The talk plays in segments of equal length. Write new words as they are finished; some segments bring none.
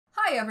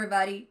Hi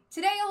everybody!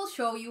 Today I will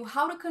show you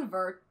how to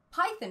convert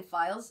Python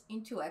files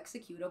into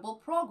executable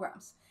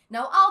programs.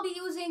 Now I'll be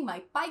using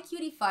my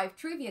PyQt5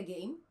 trivia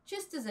game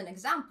just as an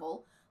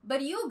example,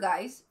 but you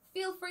guys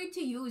feel free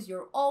to use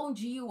your own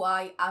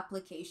GUI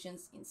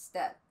applications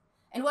instead.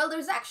 And while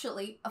there's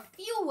actually a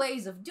few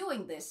ways of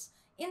doing this,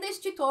 in this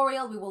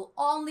tutorial we will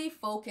only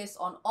focus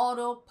on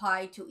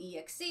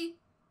Auto-Py-To-Exe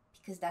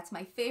because that's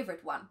my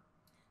favorite one.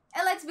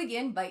 And let's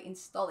begin by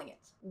installing it.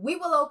 We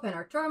will open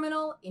our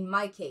terminal, in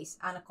my case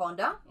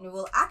Anaconda, and we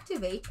will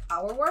activate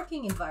our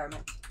working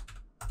environment.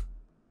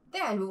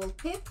 Then we will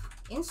pip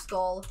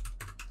install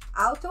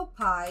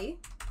Auto-Py-To-Exe.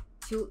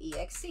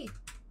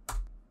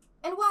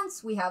 And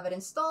once we have it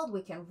installed,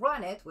 we can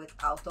run it with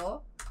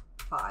Auto-Py-To-Exe.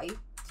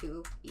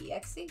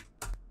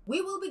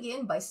 We will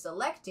begin by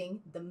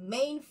selecting the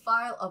main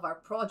file of our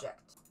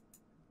project.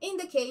 In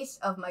the case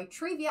of my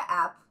trivia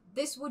app,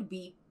 this would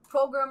be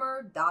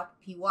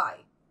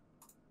programmer.py.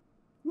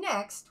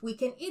 Next, we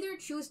can either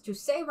choose to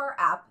save our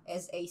app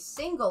as a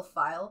single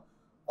file,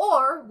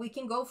 or we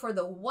can go for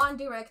the one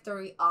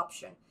directory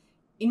option.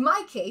 In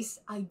my case,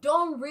 I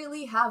don't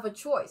really have a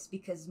choice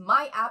because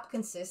my app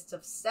consists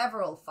of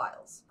several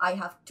files. I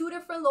have two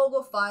different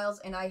logo files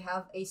and I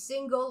have a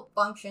single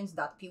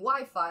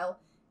functions.py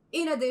file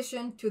in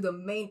addition to the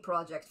main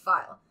project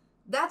file.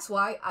 That's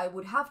why I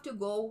would have to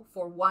go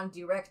for one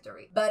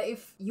directory. But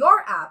if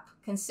your app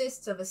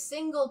consists of a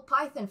single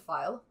Python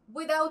file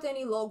without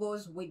any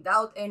logos,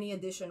 without any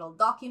additional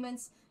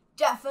documents,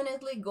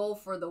 definitely go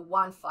for the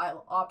one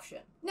file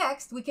option.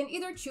 Next, we can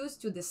either choose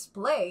to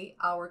display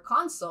our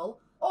console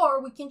or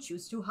we can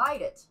choose to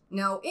hide it.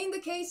 Now, in the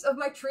case of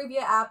my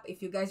trivia app,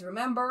 if you guys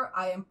remember,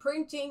 I am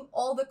printing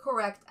all the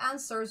correct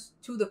answers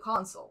to the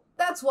console.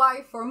 That's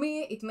why for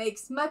me, it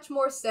makes much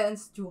more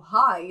sense to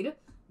hide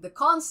the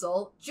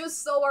console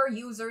just so our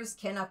users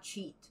cannot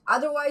cheat.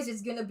 Otherwise,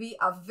 it's gonna be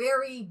a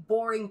very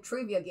boring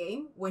trivia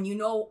game when you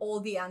know all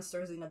the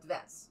answers in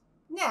advance.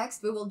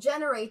 Next, we will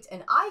generate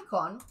an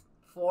icon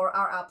for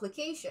our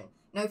application.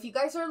 Now, if you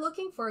guys are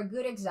looking for a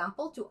good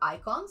example to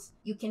icons,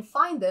 you can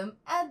find them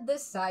at the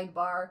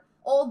sidebar.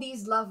 All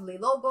these lovely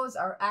logos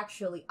are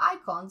actually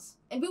icons,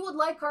 and we would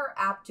like our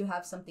app to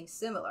have something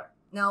similar.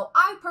 Now,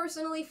 I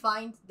personally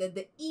find that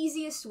the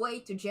easiest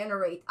way to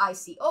generate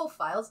ICO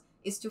files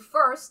is to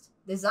first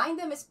design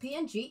them as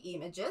PNG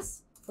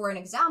images. For an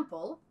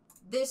example,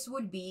 this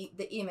would be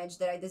the image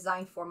that I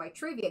designed for my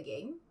trivia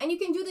game. And you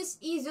can do this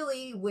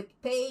easily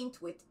with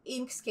Paint, with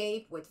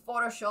Inkscape, with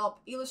Photoshop,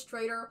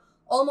 Illustrator.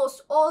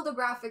 Almost all the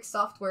graphic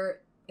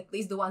software, at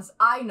least the ones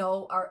I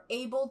know, are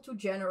able to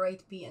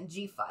generate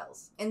PNG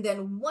files. And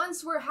then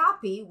once we're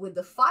happy with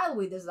the file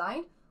we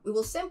designed, we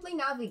will simply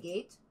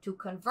navigate to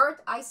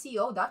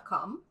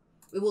convertico.com.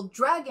 We will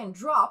drag and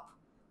drop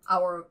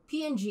our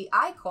PNG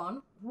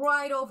icon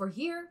right over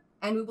here,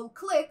 and we will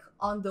click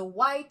on the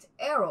white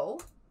arrow,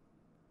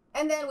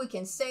 and then we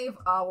can save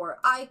our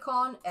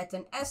icon at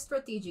an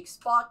strategic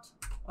spot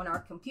on our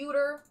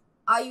computer.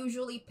 I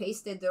usually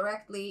paste it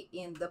directly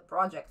in the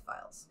project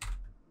files.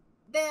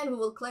 Then we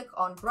will click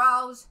on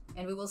Browse,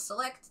 and we will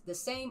select the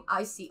same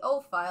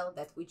ICO file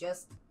that we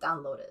just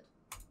downloaded.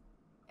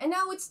 And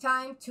now it's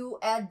time to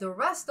add the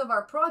rest of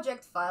our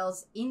project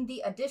files in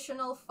the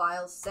Additional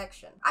Files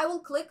section. I will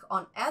click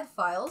on Add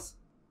Files,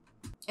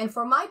 and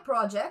for my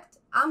project,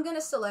 I'm gonna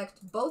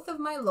select both of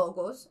my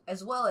logos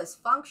as well as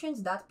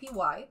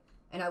functions.py,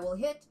 and I will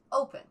hit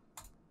Open.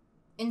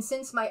 And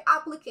since my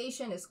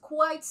application is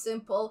quite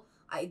simple,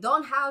 I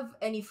don't have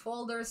any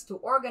folders to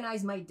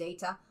organize my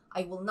data,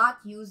 I will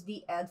not use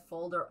the Add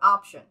Folder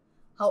option.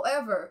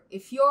 However,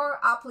 if your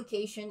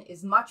application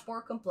is much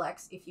more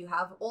complex, if you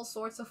have all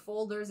sorts of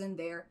folders in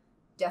there,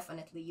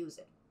 definitely use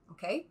it,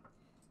 okay?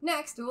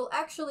 Next, we will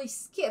actually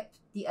skip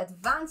the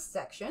Advanced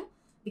section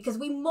because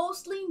we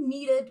mostly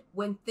need it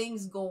when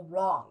things go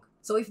wrong.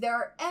 So if there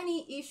are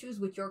any issues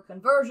with your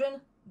conversion,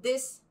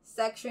 this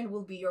section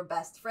will be your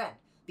best friend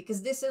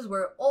because this is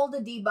where all the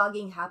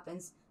debugging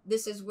happens.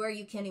 This is where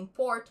you can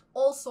import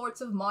all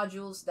sorts of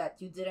modules that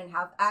you didn't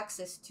have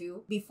access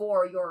to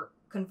before your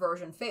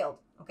conversion failed.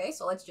 Okay,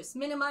 so let's just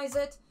minimize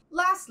it.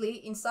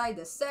 Lastly, inside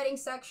the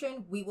settings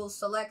section, we will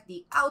select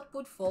the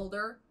output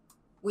folder,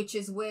 which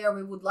is where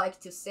we would like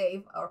to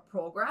save our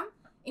program.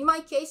 In my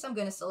case, I'm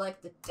going to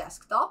select the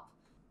desktop.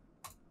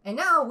 And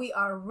now we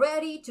are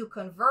ready to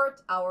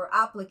convert our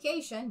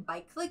application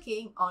by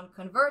clicking on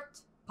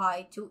Convert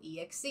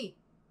Py-To-Exe.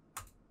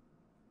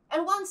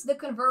 And once the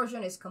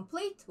conversion is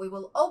complete, we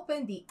will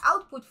open the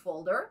output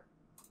folder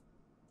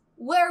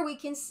where we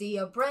can see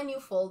a brand new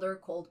folder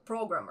called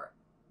Programmer,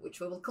 which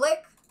we will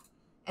click,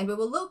 and we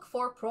will look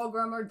for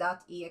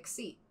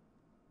programmer.exe,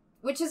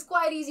 which is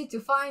quite easy to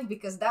find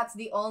because that's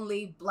the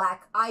only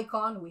black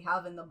icon we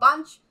have in the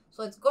bunch.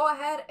 So let's go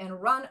ahead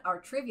and run our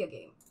trivia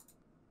game.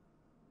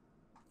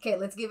 Okay,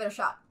 let's give it a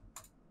shot.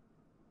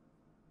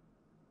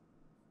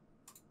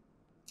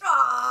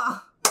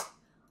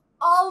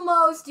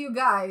 Almost, you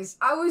guys.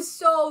 I was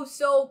so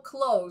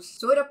close.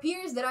 So it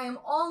appears that I am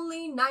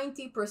only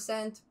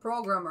 90%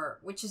 programmer,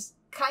 which is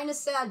kind of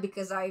sad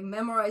because I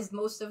memorized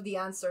most of the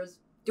answers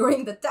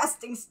during the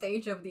testing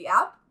stage of the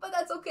app, but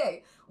that's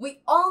okay.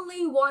 We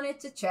only wanted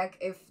to check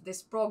if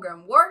this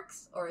program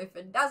works or if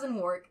it doesn't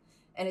work,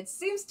 and it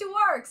seems to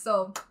work,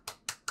 so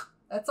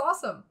that's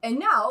awesome. And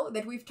now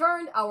that we've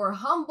turned our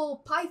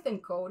humble Python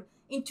code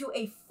into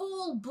a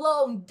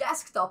full-blown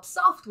desktop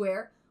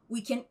software,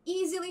 we can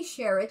easily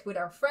share it with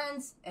our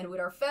friends and with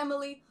our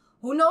family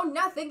who know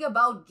nothing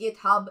about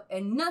GitHub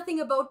and nothing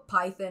about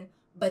Python,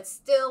 but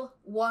still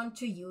want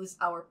to use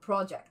our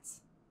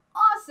projects.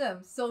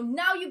 Awesome! So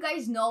now you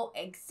guys know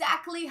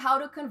exactly how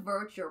to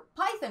convert your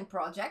Python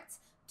projects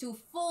to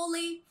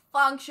fully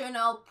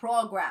functional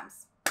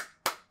programs.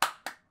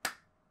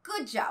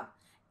 Good job!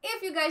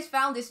 If you guys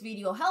found this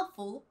video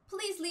helpful,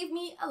 please leave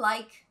me a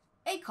like,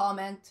 a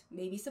comment,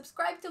 maybe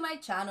subscribe to my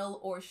channel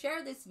or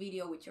share this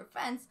video with your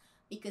friends,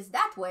 because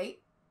that way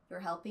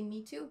you're helping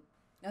me too.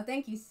 Now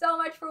thank you so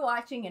much for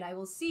watching, and I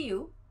will see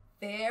you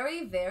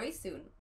very, very soon.